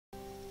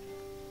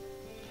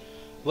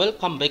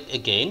Welcome back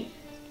again.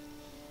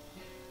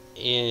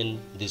 In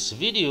this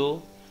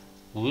video,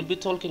 we will be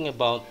talking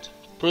about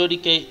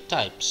predicate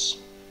types.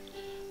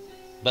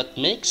 But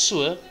make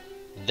sure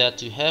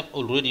that you have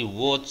already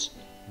watched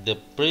the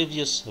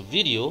previous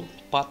video,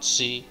 part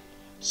C,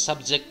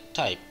 subject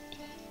type.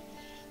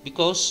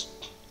 Because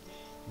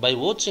by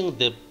watching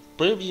the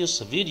previous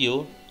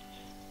video,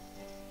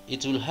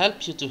 it will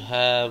help you to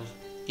have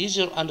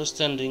easier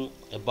understanding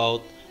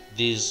about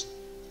this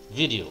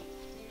video.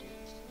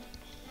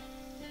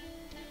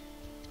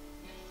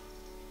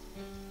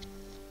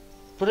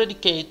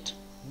 Predicate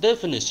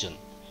definition.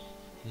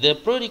 The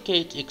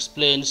predicate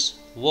explains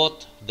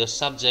what the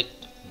subject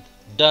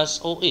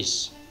does or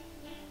is.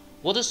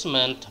 What is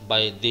meant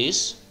by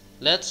this?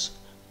 Let's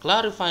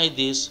clarify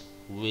this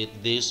with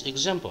these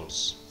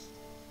examples.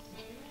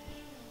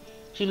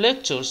 He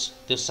lectures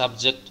the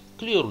subject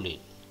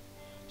clearly.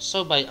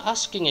 So by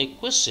asking a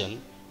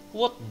question,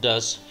 what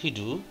does he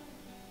do?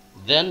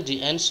 Then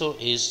the answer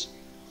is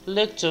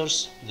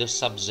lectures the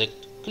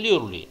subject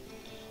clearly.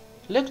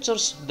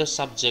 Lectures the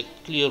subject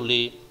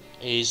clearly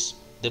is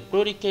the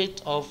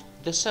predicate of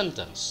the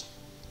sentence.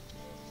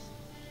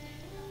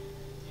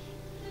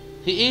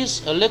 He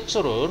is a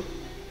lecturer.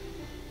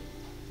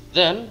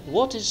 Then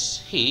what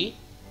is he?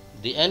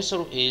 The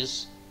answer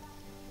is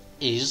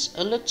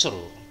a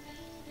lecturer.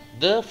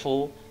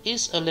 Therefore,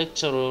 is a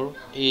lecturer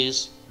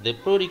is the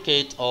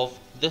predicate of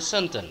the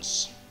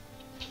sentence.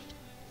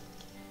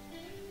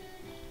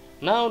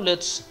 Now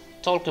let's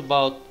talk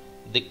about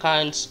the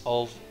kinds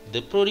of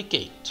the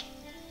predicate.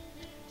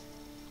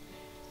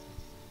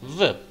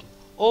 Verb.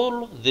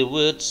 All the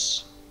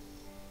words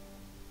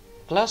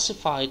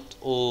classified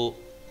or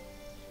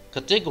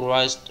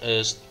categorized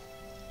as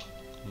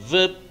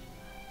verb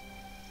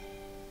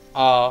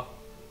are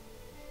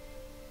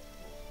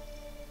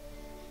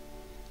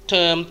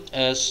termed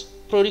as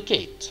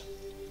predicate.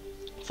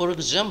 For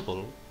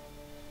example,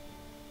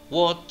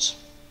 watch,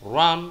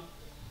 run,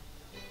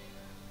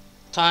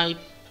 type,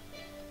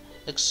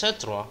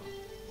 etc.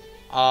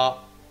 are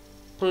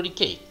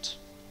predicate.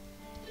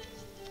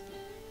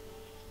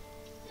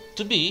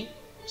 To be,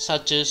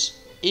 such as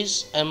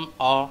is, am,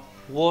 are,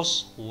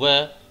 was,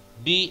 were,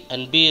 be,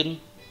 and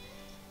been,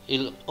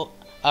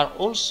 are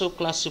also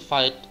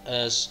classified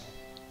as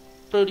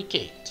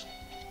predicate.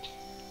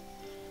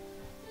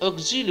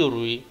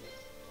 Auxiliary,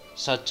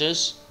 such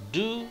as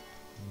do,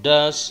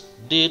 does,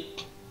 did,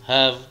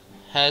 have,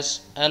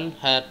 has, and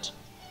had,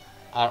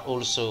 are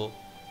also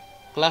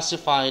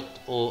classified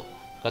or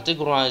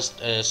categorized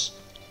as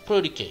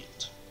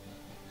predicate.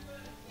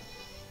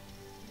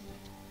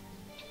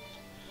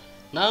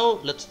 Now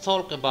let's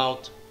talk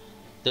about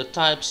the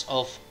types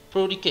of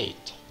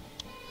predicate.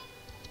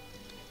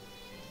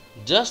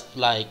 Just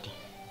like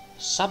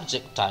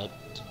subject type,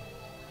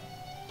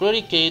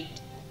 predicate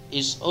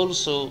is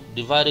also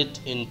divided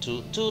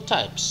into two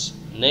types,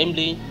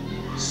 namely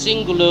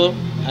singular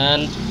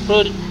and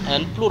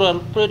plural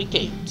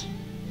predicate.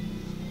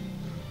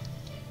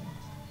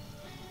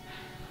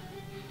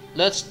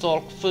 Let's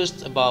talk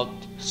first about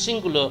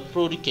singular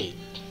predicate.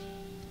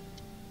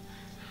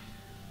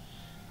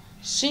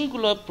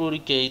 Singular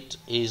predicate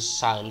is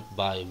signed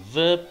by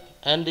verb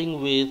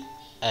ending with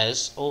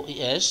s or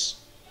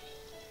es.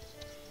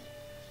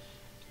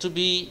 To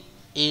be,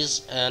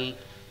 is, and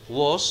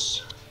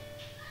was.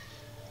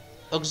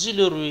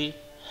 Auxiliary,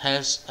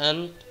 has,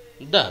 and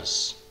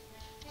does.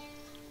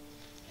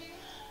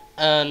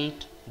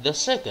 And the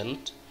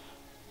second,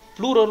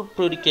 plural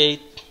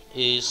predicate,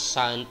 is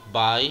signed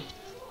by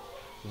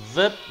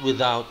verb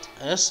without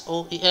s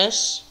or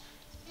es.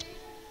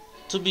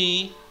 To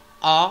be,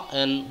 are,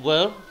 and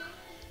were.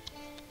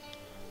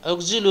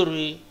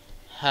 Auxiliary,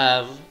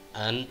 have,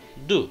 and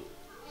do.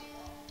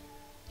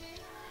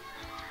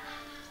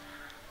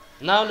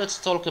 Now let's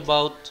talk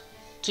about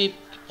tip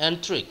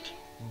and trick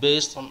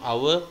based on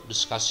our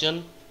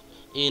discussion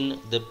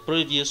in the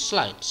previous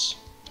slides.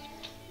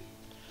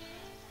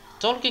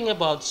 Talking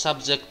about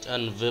subject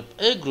and verb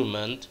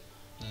agreement,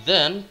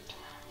 then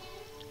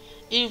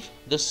if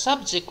the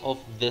subject of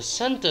the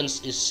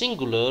sentence is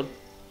singular,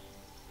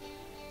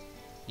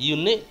 you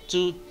need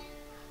to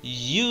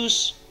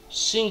use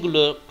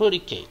singular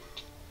predicate.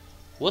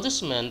 What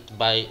is meant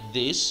by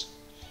this?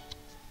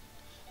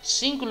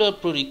 Singular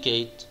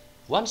predicate,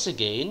 once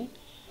again,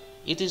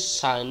 it is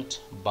signed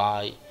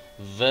by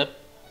verb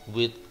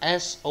with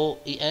s or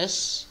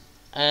es,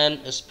 and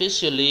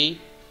especially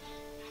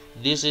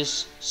this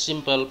is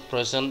simple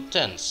present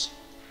tense.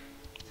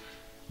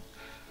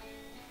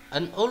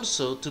 And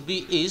also to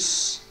be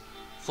is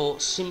for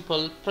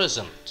simple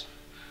present,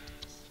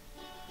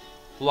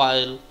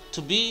 while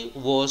to be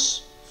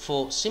was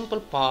for simple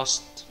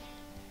past.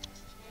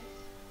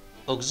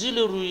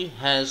 Auxiliary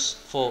has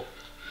for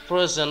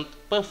present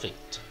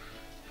perfect.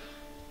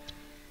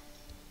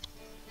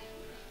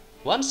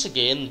 Once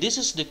again, this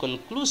is the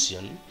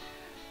conclusion.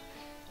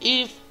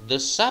 If the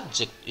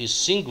subject is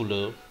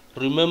singular,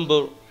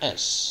 remember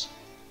s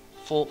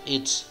for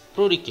its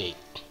predicate.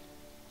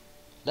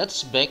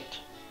 Let's back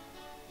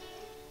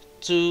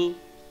to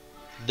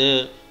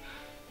the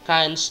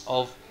kinds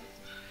of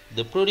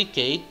the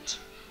predicate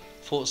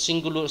for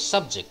singular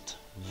subject: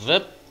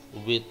 verb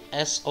with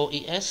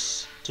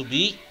SOES, to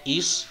be,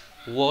 is,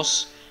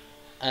 was,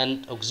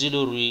 and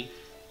auxiliary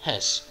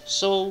has.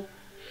 So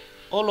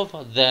all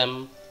of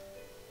them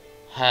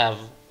have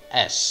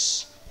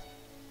S.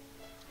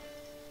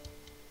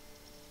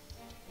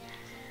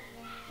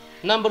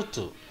 Number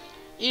 2.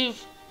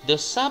 If the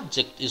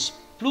subject is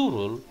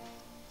plural,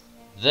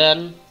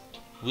 then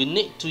we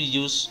need to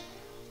use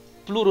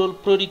plural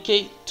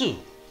predicate too.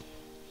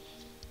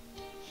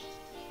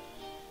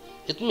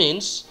 It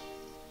means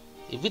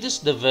if it is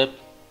the verb,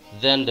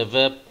 then the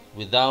verb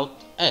without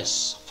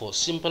S for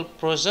simple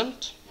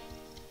present,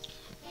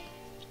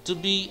 to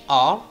be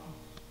are,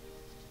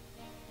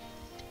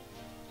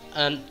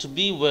 and to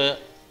be were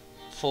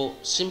for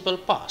simple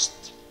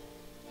past.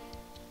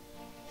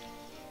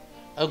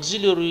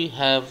 Auxiliary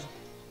have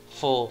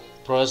for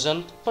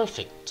present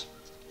perfect.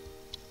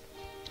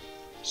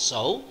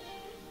 So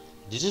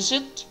this is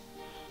it.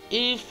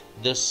 If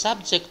the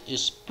subject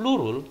is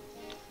plural,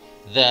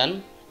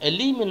 then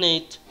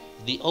eliminate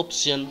the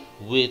option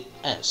with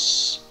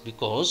S,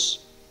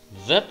 because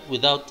verb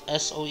without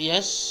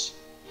SOES,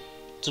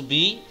 to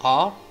be,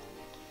 are,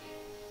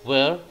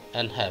 were,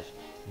 and have,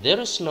 there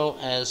is no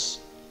S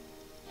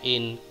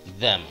in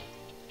them.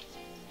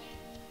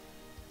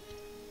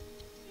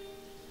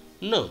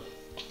 No.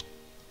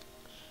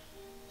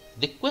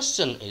 The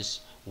question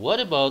is, what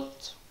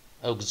about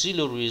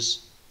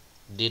auxiliaries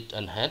did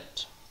and had?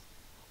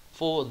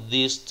 For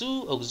these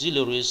two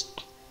auxiliaries,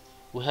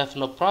 we have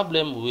no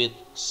problem with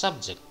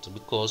subject,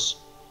 because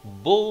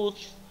both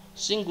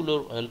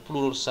singular and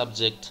plural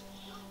subject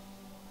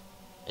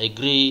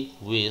agree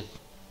with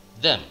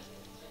them.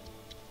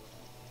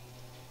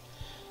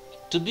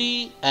 To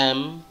be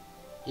am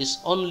is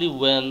only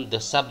when the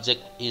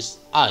subject is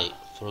I.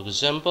 For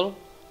example,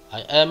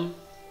 I am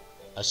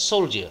a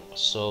soldier,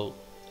 so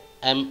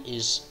am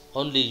is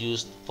only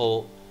used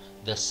for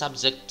the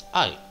subject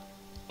I.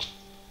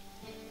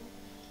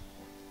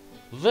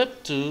 Verb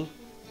to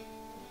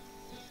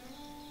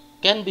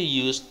can be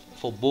used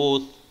for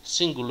both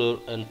singular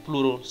and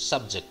plural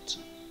subject,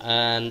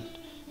 and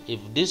if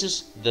this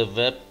is the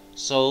verb,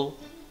 so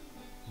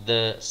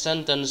the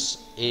sentence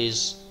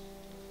is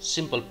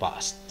simple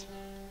past.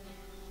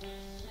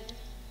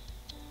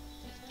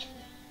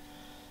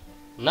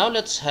 Now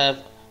let's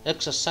have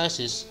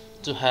exercises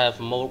to have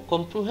more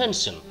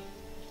comprehension.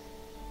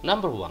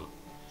 Number 1.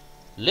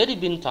 Lady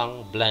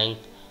Bintang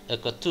blanked a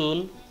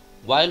cartoon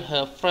while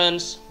her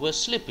friends were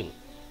sleeping.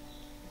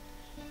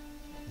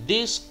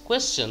 This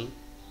question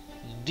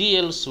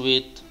deals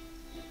with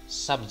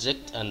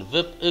subject and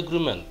verb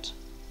agreement.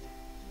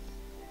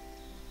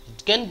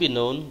 It can be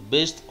known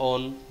based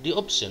on the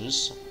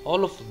options.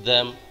 All of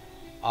them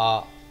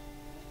are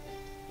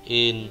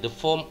in the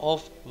form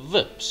of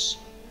verbs.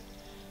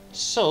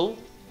 So,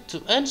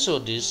 to answer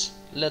this,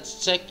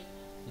 let's check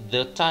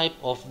the type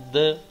of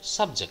the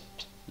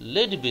subject.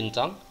 Lady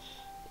Bintang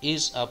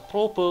is a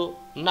proper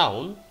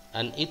noun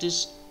and it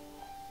is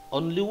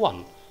only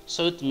one,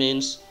 so it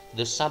means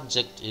the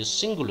subject is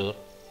singular.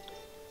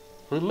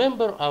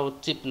 Remember our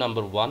tip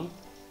number 1.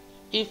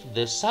 If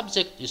the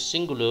subject is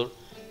singular,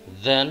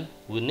 then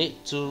we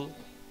need to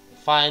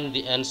find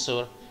the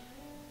answer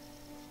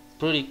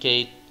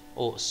predicate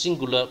or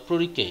singular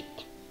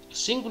predicate.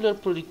 Singular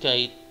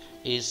predicate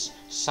is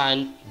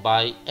signed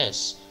by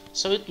S,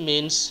 so it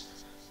means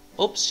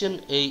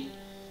option A,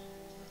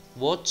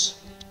 watch,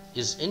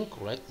 is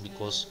incorrect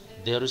because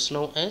there is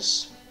no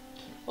S.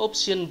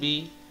 Option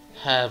B,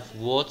 have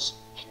watched,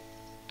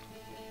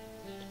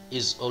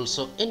 is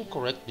also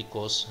incorrect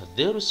because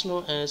there is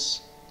no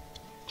S.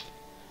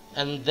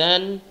 And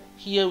then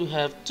here we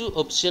have two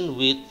options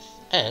with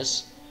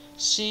S,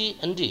 C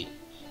and D,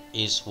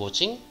 is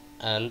watching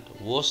and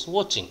was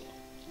watching.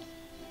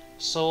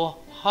 So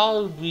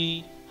how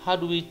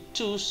do we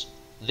choose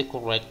the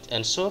correct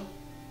answer?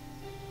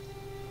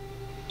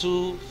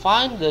 To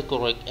find the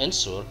correct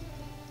answer,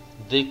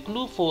 the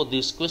clue for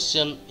this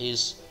question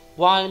is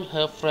while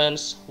her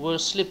friends were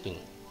sleeping.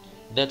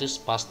 That is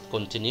past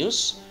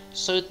continuous,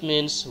 so it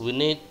means we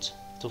need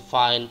to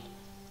find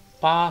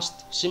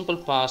past, simple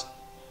past,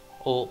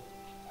 or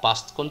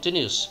past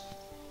continuous.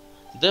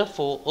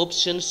 Therefore,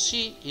 option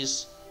C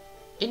is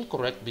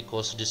incorrect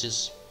because this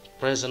is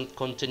present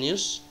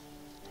continuous,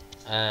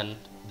 and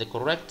the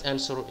correct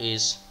answer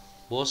is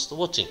was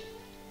watching.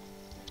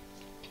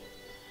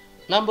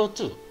 Number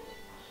 2.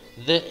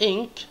 The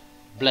ink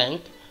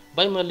blank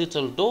by my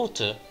little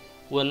daughter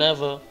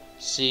whenever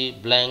she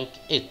blank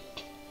it.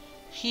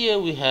 Here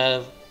we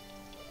have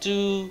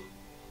two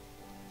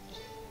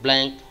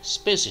blank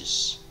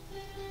spaces,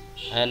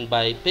 and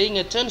by paying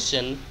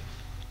attention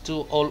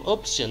to all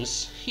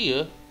options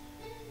here,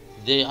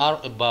 they are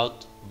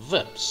about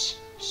verbs,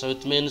 so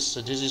it means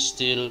this is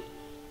still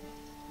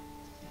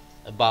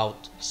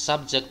about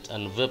subject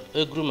and verb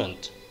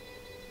agreement.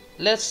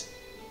 Let's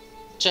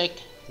check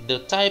the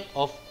type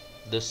of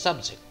the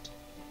subject.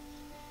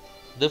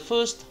 The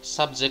first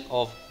subject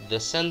of the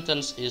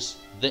sentence is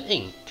the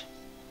ink.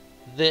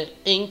 the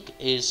ink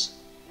is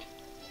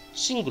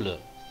singular.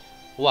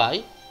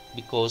 Why?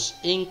 Because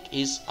ink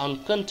is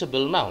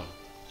uncountable noun.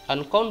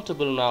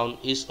 Uncountable noun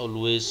is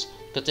always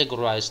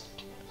categorized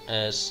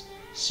as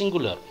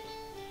singular.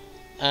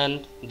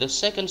 And the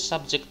second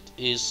subject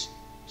is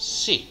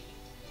she.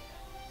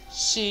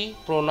 She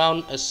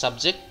pronoun as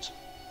subject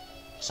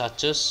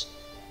such as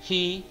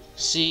he,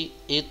 she,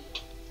 it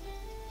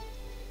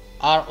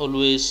are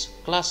always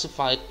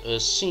classified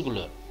as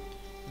singular.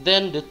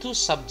 Then the two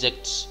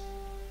subjects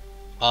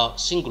are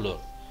singular.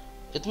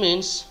 It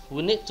means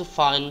we need to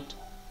find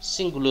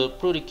singular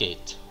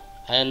predicate,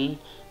 and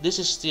this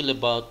is still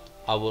about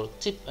our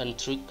tip and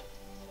trick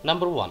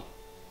number 1.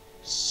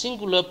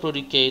 Singular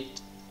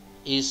predicate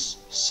is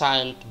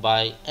signed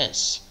by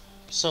S.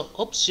 So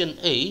option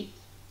A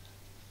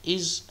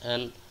is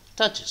and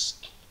touches.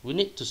 We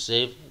need to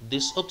save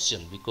this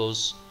option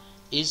because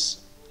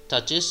is,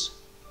 touches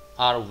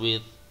are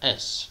with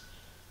S.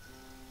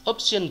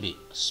 Option B,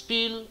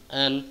 spill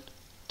and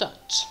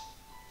touch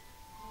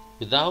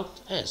without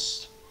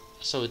S.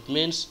 So it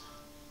means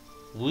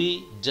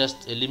we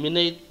just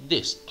eliminate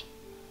this.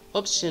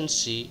 Option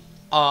C,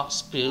 are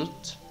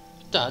spilled,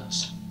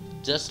 touch,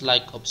 just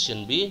like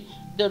option B,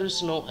 there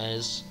is no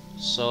S,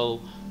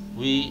 so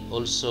we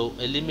also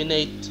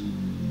eliminate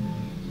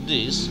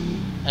this.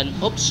 And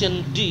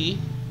option D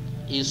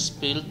is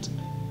spilled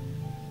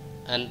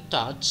and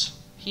touch.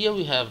 Here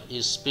we have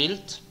is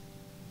spilled,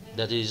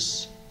 that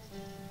is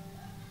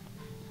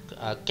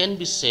can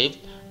be saved,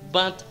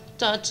 but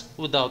touch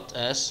without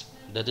S,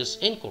 that is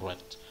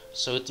incorrect.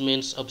 So it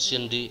means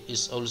option D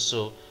is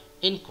also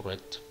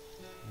incorrect.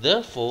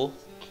 Therefore,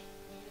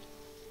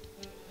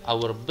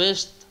 our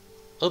best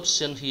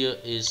option here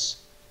is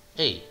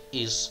A,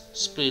 is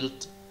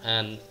spilled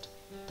and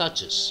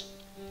touches.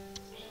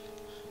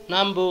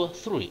 Number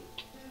 3.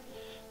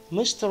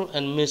 Mr.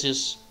 and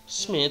Mrs.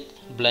 Smith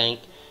blank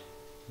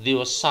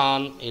their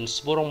son in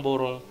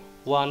Borong-Borong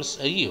once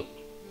a year.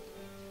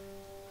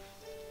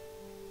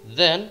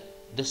 Then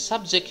the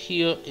subject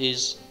here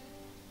is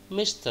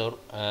Mr.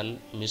 and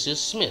Mrs.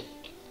 Smith.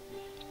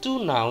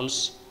 Two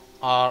nouns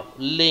are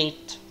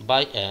linked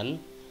by N,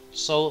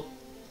 so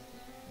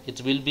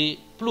it will be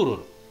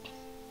plural.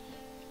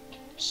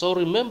 So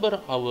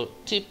remember our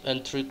tip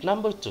and trick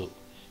number 2.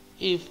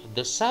 If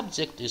the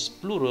subject is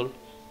plural,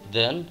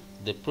 then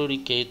the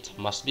predicate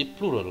must be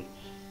plural.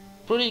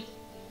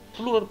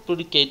 Plural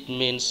predicate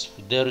means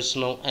there is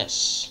no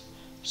S.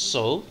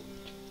 So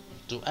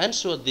to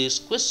answer this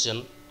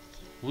question,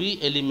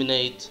 we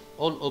eliminate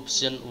all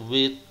options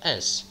with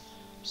S.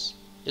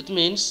 It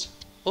means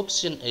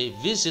option A,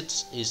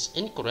 visits, is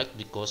incorrect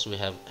because we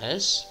have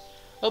S.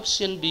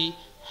 Option B,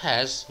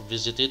 has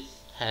visited,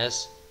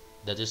 has,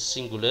 that is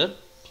singular.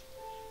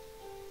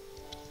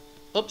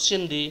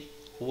 Option D,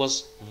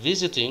 was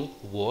visiting,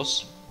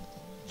 was,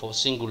 for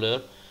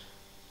singular.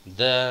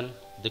 Then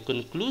the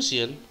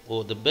conclusion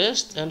or the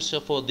best answer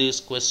for this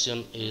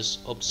question is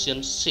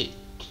option C.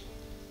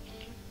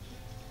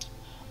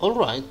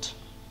 Alright,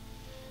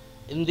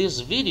 in this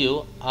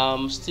video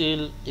I'm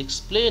still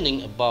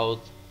explaining about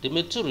the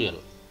material,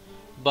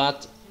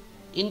 but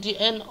in the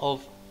end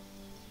of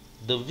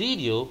the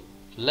video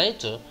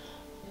later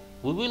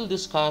we will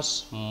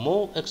discuss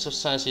more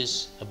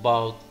exercises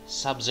about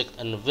subject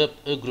and verb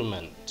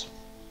agreement.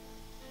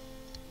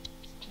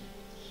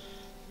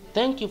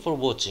 Thank you for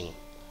watching.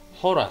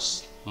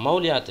 Horas,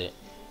 Mauliate,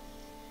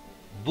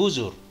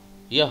 Buzur,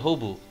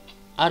 Yahobu,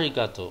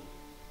 Arigato,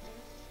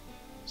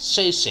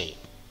 Sei.